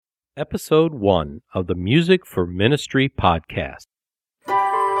Episode 1 of the Music for Ministry podcast.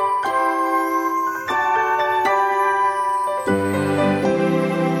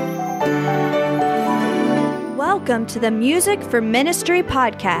 Welcome to the Music for Ministry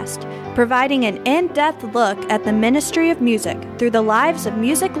podcast, providing an in-depth look at the ministry of music through the lives of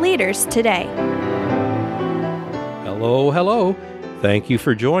music leaders today. Hello. Thank you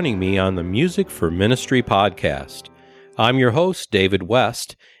for joining me on the Music for Ministry podcast. I'm your host, David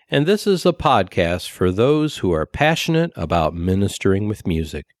West, and this is a podcast for those who are passionate about ministering with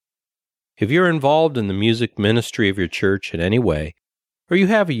music. If you're involved in the music ministry of your church in any way, or you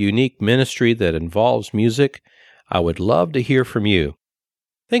have a unique ministry that involves music, I would love to hear from you.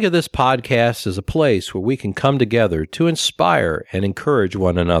 Think of this podcast as a place where we can come together to inspire and encourage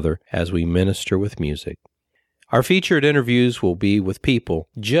one another as we minister with music. Our featured interviews will be with people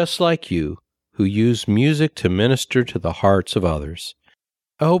just like you who use music to minister to the hearts of others.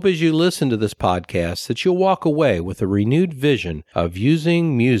 I hope as you listen to this podcast that you'll walk away with a renewed vision of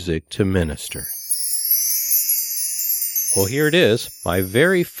using music to minister. Well, here it is, my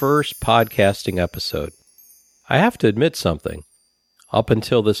very first podcasting episode. I have to admit something. Up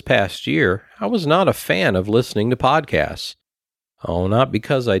until this past year, I was not a fan of listening to podcasts. Oh, not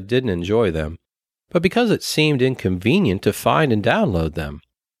because I didn't enjoy them, but because it seemed inconvenient to find and download them.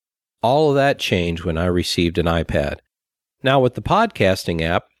 All of that changed when I received an iPad. Now with the podcasting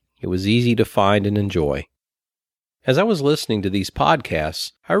app, it was easy to find and enjoy. As I was listening to these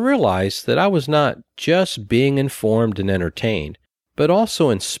podcasts, I realized that I was not just being informed and entertained, but also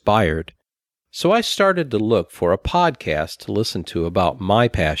inspired. So I started to look for a podcast to listen to about my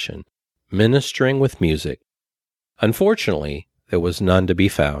passion, ministering with music. Unfortunately, there was none to be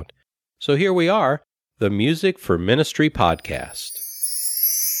found. So here we are, the Music for Ministry podcast.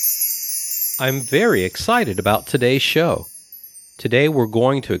 I'm very excited about today's show. Today we're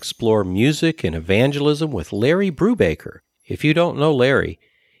going to explore music and evangelism with Larry Brubaker. If you don't know Larry,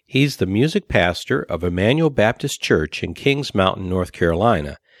 he's the music pastor of Emmanuel Baptist Church in Kings Mountain, North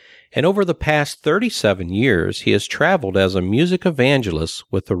Carolina. And over the past 37 years, he has traveled as a music evangelist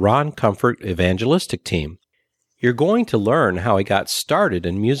with the Ron Comfort Evangelistic Team. You're going to learn how he got started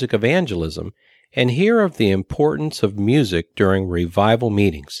in music evangelism and hear of the importance of music during revival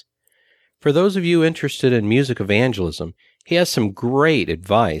meetings. For those of you interested in music evangelism, he has some great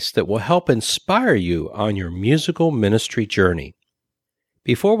advice that will help inspire you on your musical ministry journey.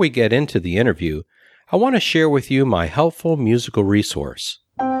 Before we get into the interview, I want to share with you my helpful musical resource.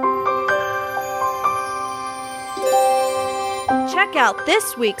 Check out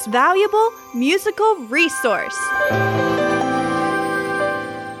this week's valuable musical resource.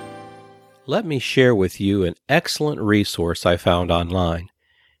 Let me share with you an excellent resource I found online.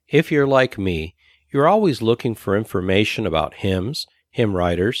 If you're like me, you're always looking for information about hymns, hymn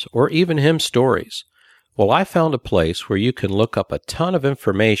writers, or even hymn stories. Well, I found a place where you can look up a ton of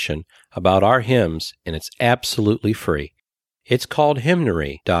information about our hymns, and it's absolutely free. It's called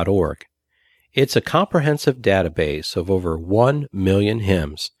hymnary.org. It's a comprehensive database of over 1 million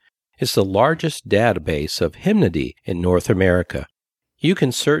hymns. It's the largest database of hymnody in North America. You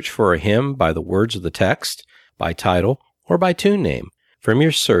can search for a hymn by the words of the text, by title, or by tune name. From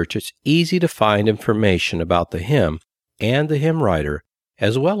your search, it's easy to find information about the hymn and the hymn writer,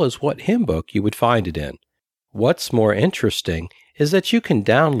 as well as what hymn book you would find it in. What's more interesting is that you can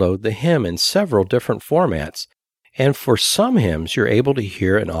download the hymn in several different formats, and for some hymns you're able to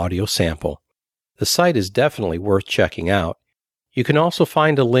hear an audio sample. The site is definitely worth checking out. You can also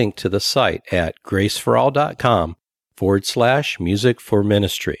find a link to the site at graceforall.com/music for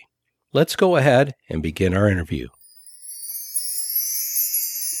ministry. Let's go ahead and begin our interview.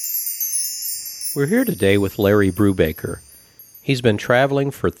 We're here today with Larry Brubaker. He's been traveling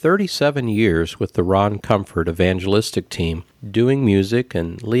for 37 years with the Ron Comfort Evangelistic Team, doing music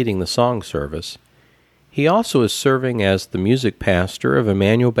and leading the song service. He also is serving as the music pastor of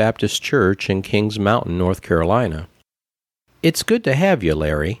Emmanuel Baptist Church in Kings Mountain, North Carolina. It's good to have you,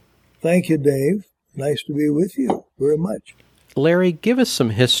 Larry. Thank you, Dave. Nice to be with you very much. Larry, give us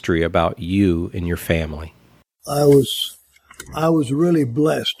some history about you and your family. I was really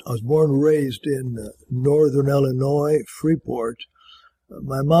blessed. I was born and raised in northern Illinois, Freeport.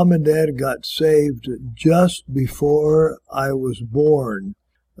 My mom and dad got saved just before I was born.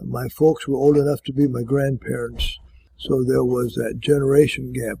 My folks were old enough to be my grandparents, so there was that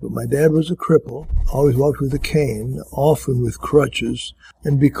generation gap. But my dad was a cripple, always walked with a cane, often with crutches.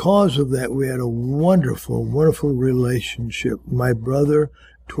 And because of that, we had a wonderful, wonderful relationship. My brother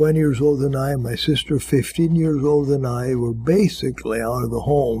 20 years older than I, my sister 15 years older than I, were basically out of the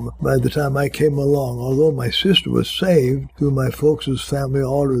home by the time I came along, although my sister was saved through my folks' family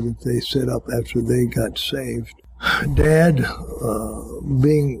altar that they set up after they got saved. Dad,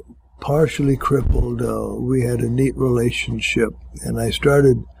 being partially crippled, we had a neat relationship, and I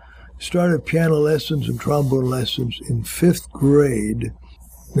started piano lessons and trombone lessons in 5th grade,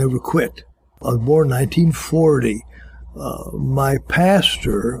 never quit. I was born in 1940. My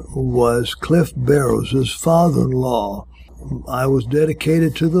pastor was Cliff Barrows' father-in-law. I was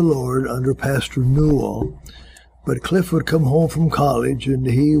dedicated to the Lord under Pastor Newell, but Cliff would come home from college and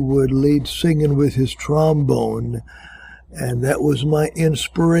he would lead singing with his trombone, and that was my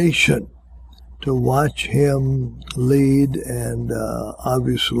inspiration to watch him lead, and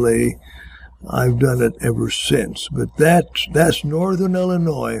obviously I've done it ever since. But that's Northern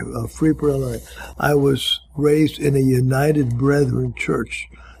Illinois, Freeport, Illinois. I was raised in a United Brethren church.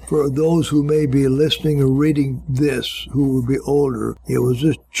 For those who may be listening or reading this, who will be older, it was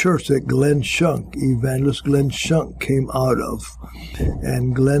a church that Glenn Shunk, evangelist Glenn Shunk, came out of.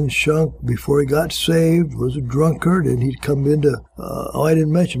 And Glenn Shunk, before he got saved, was a drunkard, and he'd come into, I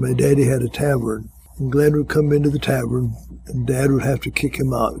didn't mention, my daddy had a tavern. And Glenn would come into the tavern, and Dad would have to kick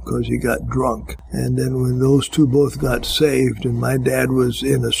him out because he got drunk. And then when those two both got saved, and my dad was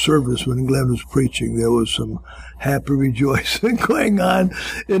in a service when Glenn was preaching, there was some happy rejoicing going on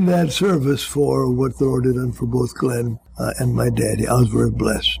in that service for what the Lord had done for both Glenn and my daddy. I was very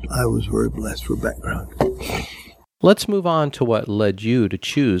blessed. I was very blessed for background. Let's move on to what led you to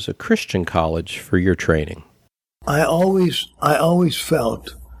choose a Christian college for your training. I always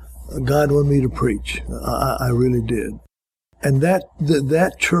felt God wanted me to preach. I really did. And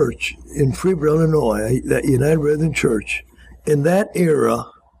that church in Freeport, Illinois, that United Brethren Church, in that era,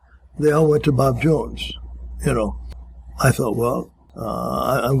 they all went to Bob Jones. You know, I thought, well,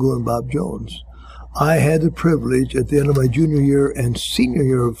 I'm going Bob Jones. I had the privilege at the end of my junior year and senior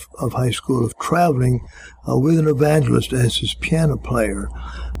year of high school of traveling with an evangelist as his piano player.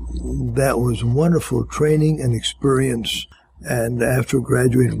 That was wonderful training and experience. And after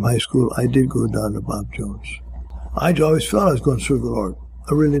graduating from high school, I did go down to Bob Jones. I always felt I was going to serve the Lord.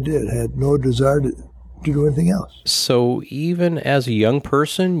 I really did. I had no desire to do anything else. So even as a young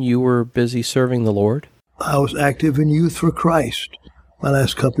person, you were busy serving the Lord? I was active in Youth for Christ my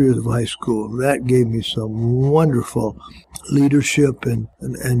last couple of years of high school. That gave me some wonderful leadership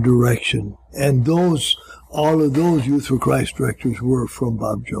and direction. And all of those Youth for Christ directors were from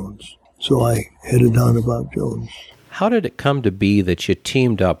Bob Jones. So I headed down to Bob Jones. How did it come to be that you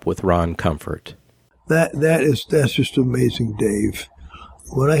teamed up with Ron Comfort? That's just amazing, Dave.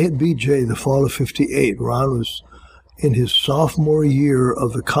 When I hit BJ the fall of 58, Ron was in his sophomore year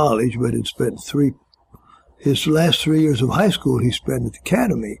of the college, but had spent his last 3 years of high school he spent at the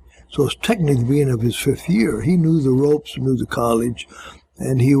academy. So it's technically the beginning of his 5th year. He knew the ropes, knew the college,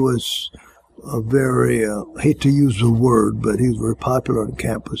 and he was a very, hate to use the word, but he was very popular on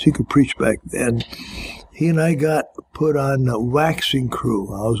campus. He could preach back then. He and I got put on a waxing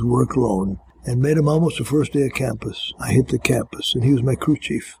crew. I was work alone, and met him almost the first day of campus. I hit the campus, and he was my crew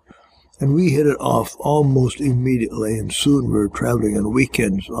chief. And we hit it off almost immediately, and soon we were traveling on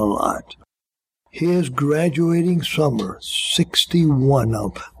weekends a lot. His graduating summer, 61.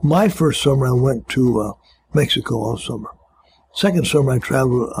 Now, my first summer I went to Mexico all summer. Second summer I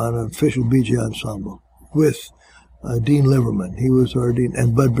traveled on an official BJ ensemble with Dean Liverman. He was our dean,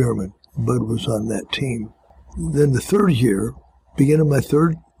 and Bud Bierman. Bud was on that team. Then the third year, beginning my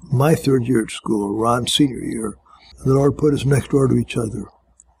third year at school, Ron's senior year, the Lord put us next door to each other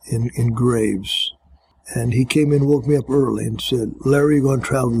in Graves. And he came in, woke me up early and said, "Larry, you're going to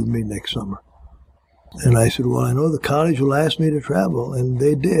travel with me next summer." And I said, "Well, I know the college will ask me to travel." And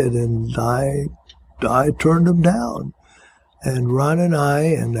they did, and I turned them down. And Ron and I,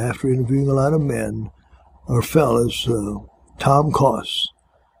 and after interviewing a lot of men, or fellas, Tom Koss,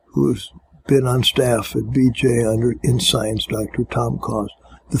 who's been on staff at BJ in science, Dr. Tom Koss,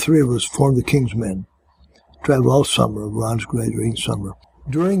 the three of us formed the King's Men. Traveled all summer, Ron's graduating summer.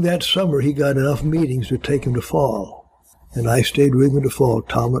 During that summer, he got enough meetings to take him to fall. And I stayed with him to fall.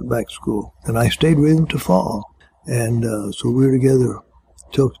 Tom went back to school. And I stayed with him to fall. And so we were together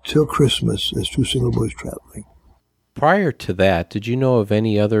till Christmas as two single boys traveling. Prior to that, did you know of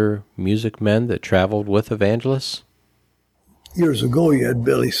any other music men that traveled with evangelists? Years ago, you had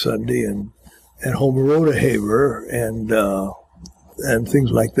Billy Sunday and Homer Rodehaver and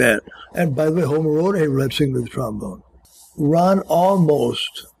things like that. And by the way, Homer Rodehaver led sing with the trombone. Ron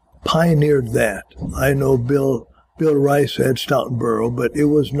almost pioneered that. I know Bill Rice had Stoutenborough, but it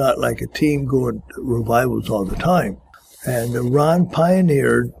was not like a team going to revivals all the time. And Ron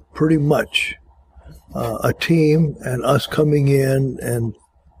pioneered pretty much a team and us coming in and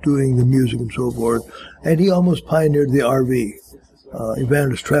doing the music and so forth. And he almost pioneered the RV,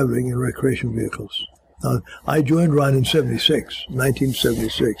 evangelist traveling in recreation vehicles. I joined Ron in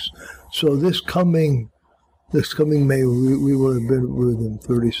 1976. So this coming May, we will have been with him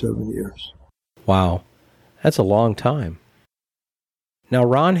 37 years. Wow, that's a long time. Now,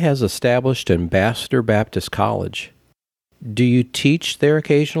 Ron has established Ambassador Baptist College. Do you teach there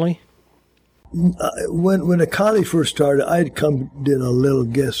occasionally? When the college first started, I'd did a little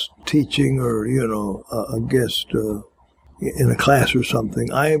guest teaching or, a guest in a class or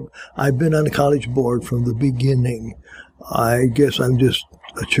something. I've been on the college board from the beginning. I guess I'm just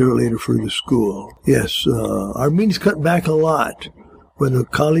a cheerleader for the school. Yes, our meetings cut back a lot when the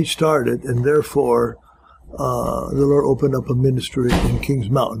college started, and therefore the Lord opened up a ministry in Kings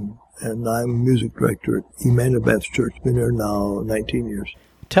Mountain, and I'm music director at Emmanuel Baptist Church. Been there now 19 years.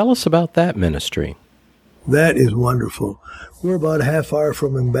 Tell us about that ministry. That is wonderful. We're about a half hour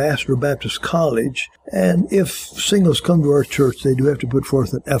from Ambassador Baptist College, and if singles come to our church, they do have to put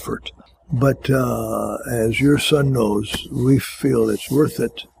forth an effort. But as your son knows, we feel it's worth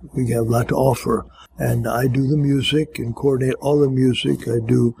it. We have a lot to offer. And I do the music and coordinate all the music. I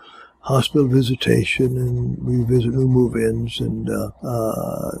do hospital visitation, and we visit new move-ins. And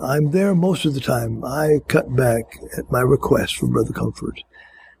I'm there most of the time. I cut back at my request from Brother Comfort.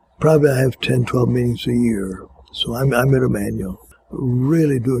 Probably I have 10, 12 meetings a year. So I'm at Emmanuel.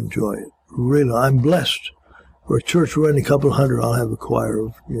 Really do enjoy it. Really, I'm blessed. For a church running a couple hundred, I'll have a choir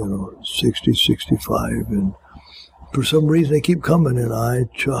of, 60, 65. And for some reason, they keep coming, and I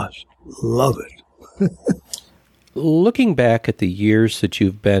just love it. Looking back at the years that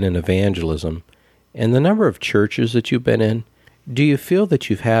you've been in evangelism and the number of churches that you've been in, do you feel that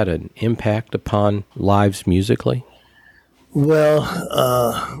you've had an impact upon lives musically?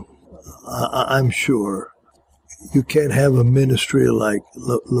 Well, I'm sure. You can't have a ministry like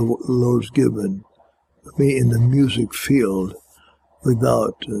Lord's given me in the music field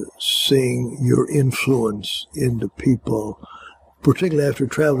without seeing your influence into people, particularly after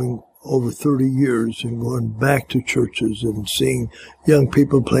traveling over 30 years and going back to churches and seeing young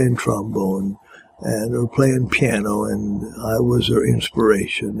people playing trombone or playing piano, and I was their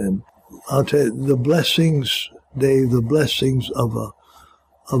inspiration. And I'll tell you, the blessings, Dave, the blessings of the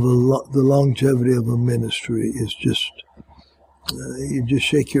longevity of a ministry is just, you just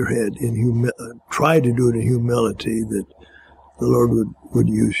shake your head try to do it in humility that the Lord would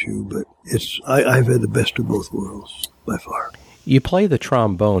use you. But I've had the best of both worlds by far. You play the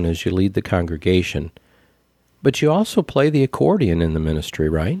trombone as you lead the congregation, but you also play the accordion in the ministry,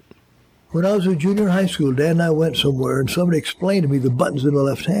 right? When I was in junior high school, Dad and I went somewhere, and somebody explained to me the buttons in the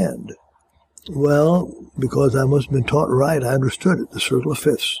left hand. Well, because I must have been taught right, I understood it, the circle of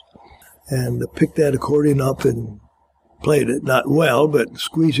fifths. And I picked that accordion up and played it. Not well, but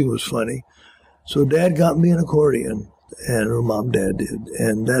squeezing was funny. So Dad got me an accordion, or Mom, Dad did.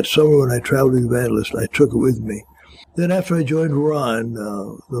 And that summer when I traveled with Evangelist, I took it with me. Then after I joined Ron,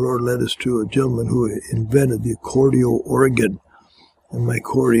 the Lord led us to a gentleman who invented the accordio organ. And my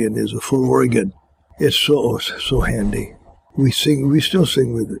accordion is a full organ. It's so handy. We still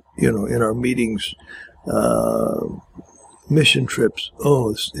sing with it, in our meetings, mission trips.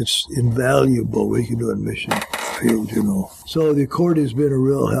 Oh, it's invaluable what you can do in mission field, So the accordion's been a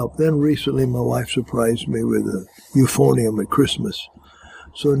real help. Then recently my wife surprised me with a euphonium at Christmas.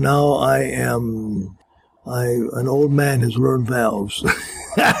 So now an old man has learned valves.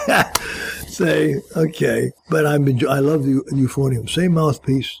 Say, okay. But I love the euphonium. Same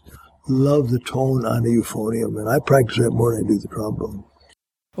mouthpiece. Love the tone on the euphonium. And I practice that more than I do the trombone.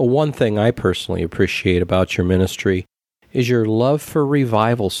 One thing I personally appreciate about your ministry is your love for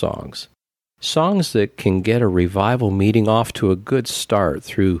revival songs. Songs that can get a revival meeting off to a good start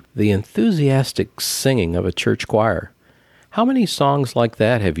through the enthusiastic singing of a church choir. How many songs like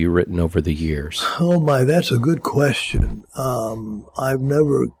that have you written over the years? Oh my, that's a good question. I've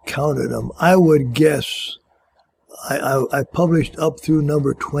never counted them. I would guess I published up through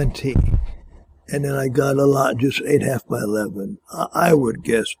number 20, and then I got a lot, just 8.5 by 11. I would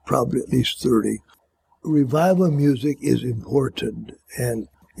guess probably at least 30. Revival music is important, and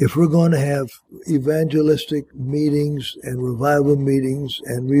if we're going to have evangelistic meetings and revival meetings,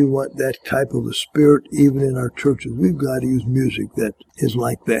 and we want that type of a spirit even in our churches, we've got to use music that is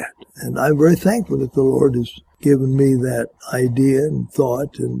like that. And I'm very thankful that the Lord has given me that idea and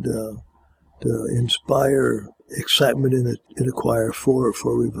thought and to inspire excitement in a choir for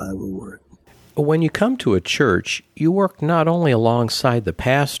revival work. When you come to a church, you work not only alongside the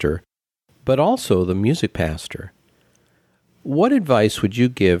pastor, but also the music pastor. What advice would you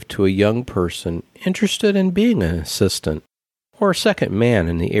give to a young person interested in being an assistant or a second man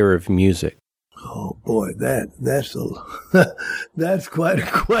in the era of music? Oh boy, that's quite a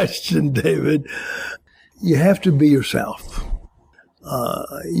question, David. You have to be yourself.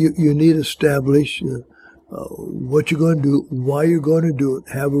 You need to establish what you're going to do, why you're going to do it,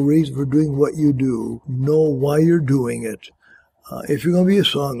 have a reason for doing what you do, know why you're doing it. If you're going to be a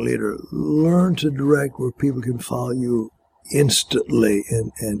song leader, learn to direct where people can follow you instantly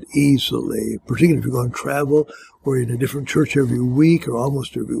and easily, particularly if you're going to travel or in a different church every week or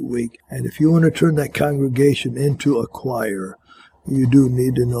almost every week. And if you want to turn that congregation into a choir, you do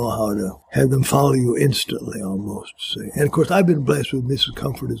need to know how to have them follow you instantly almost. And of course, I've been blessed with Mrs.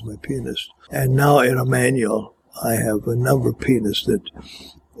 Comfort as my pianist. And now at Emmanuel, I have a number of pianists that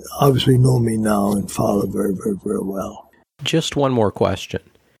obviously know me now and follow very, very, very well. Just one more question.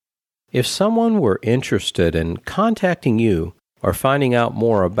 If someone were interested in contacting you or finding out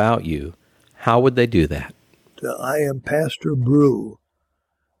more about you, how would they do that? I am Pastor Brew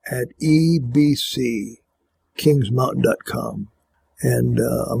at ebckingsmountain.com. And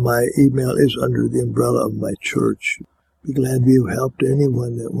my email is under the umbrella of my church. Be glad to be of help to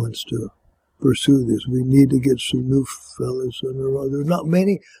anyone that wants to pursue this. We need to get some new fellas on the road. There are not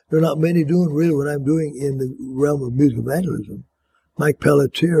many doing really what I'm doing in the realm of music evangelism. Mike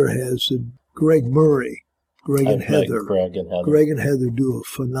Pelletier has Greg Murray, Greg and Heather do a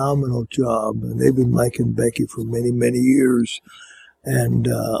phenomenal job, and they've been Mike and Becky for many, many years. And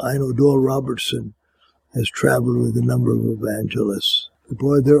I know Doyle Robertson has traveled with a number of evangelists. But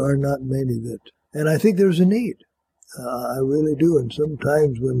boy, there are not many and I think there's a need. I really do. And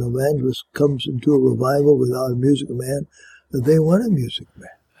sometimes when an evangelist comes into a revival without a music man, they want a music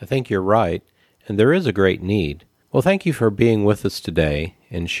man. I think you're right, and there is a great need. Well, thank you for being with us today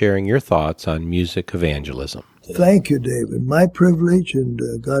and sharing your thoughts on music evangelism. Thank you, David. My privilege, and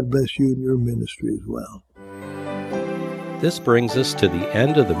God bless you and your ministry as well. This brings us to the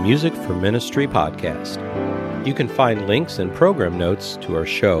end of the Music for Ministry podcast. You can find links and program notes to our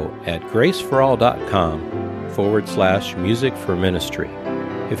show at graceforall.com/music for ministry.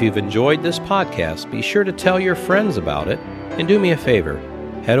 If you've enjoyed this podcast, be sure to tell your friends about it, and do me a favor,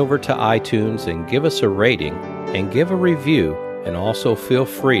 head over to iTunes and give us a rating and give a review, and also feel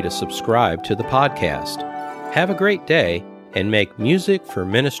free to subscribe to the podcast. Have a great day, and make music for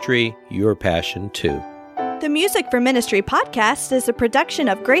ministry your passion too. The Music for Ministry podcast is a production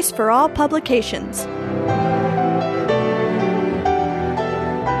of Grace for All Publications.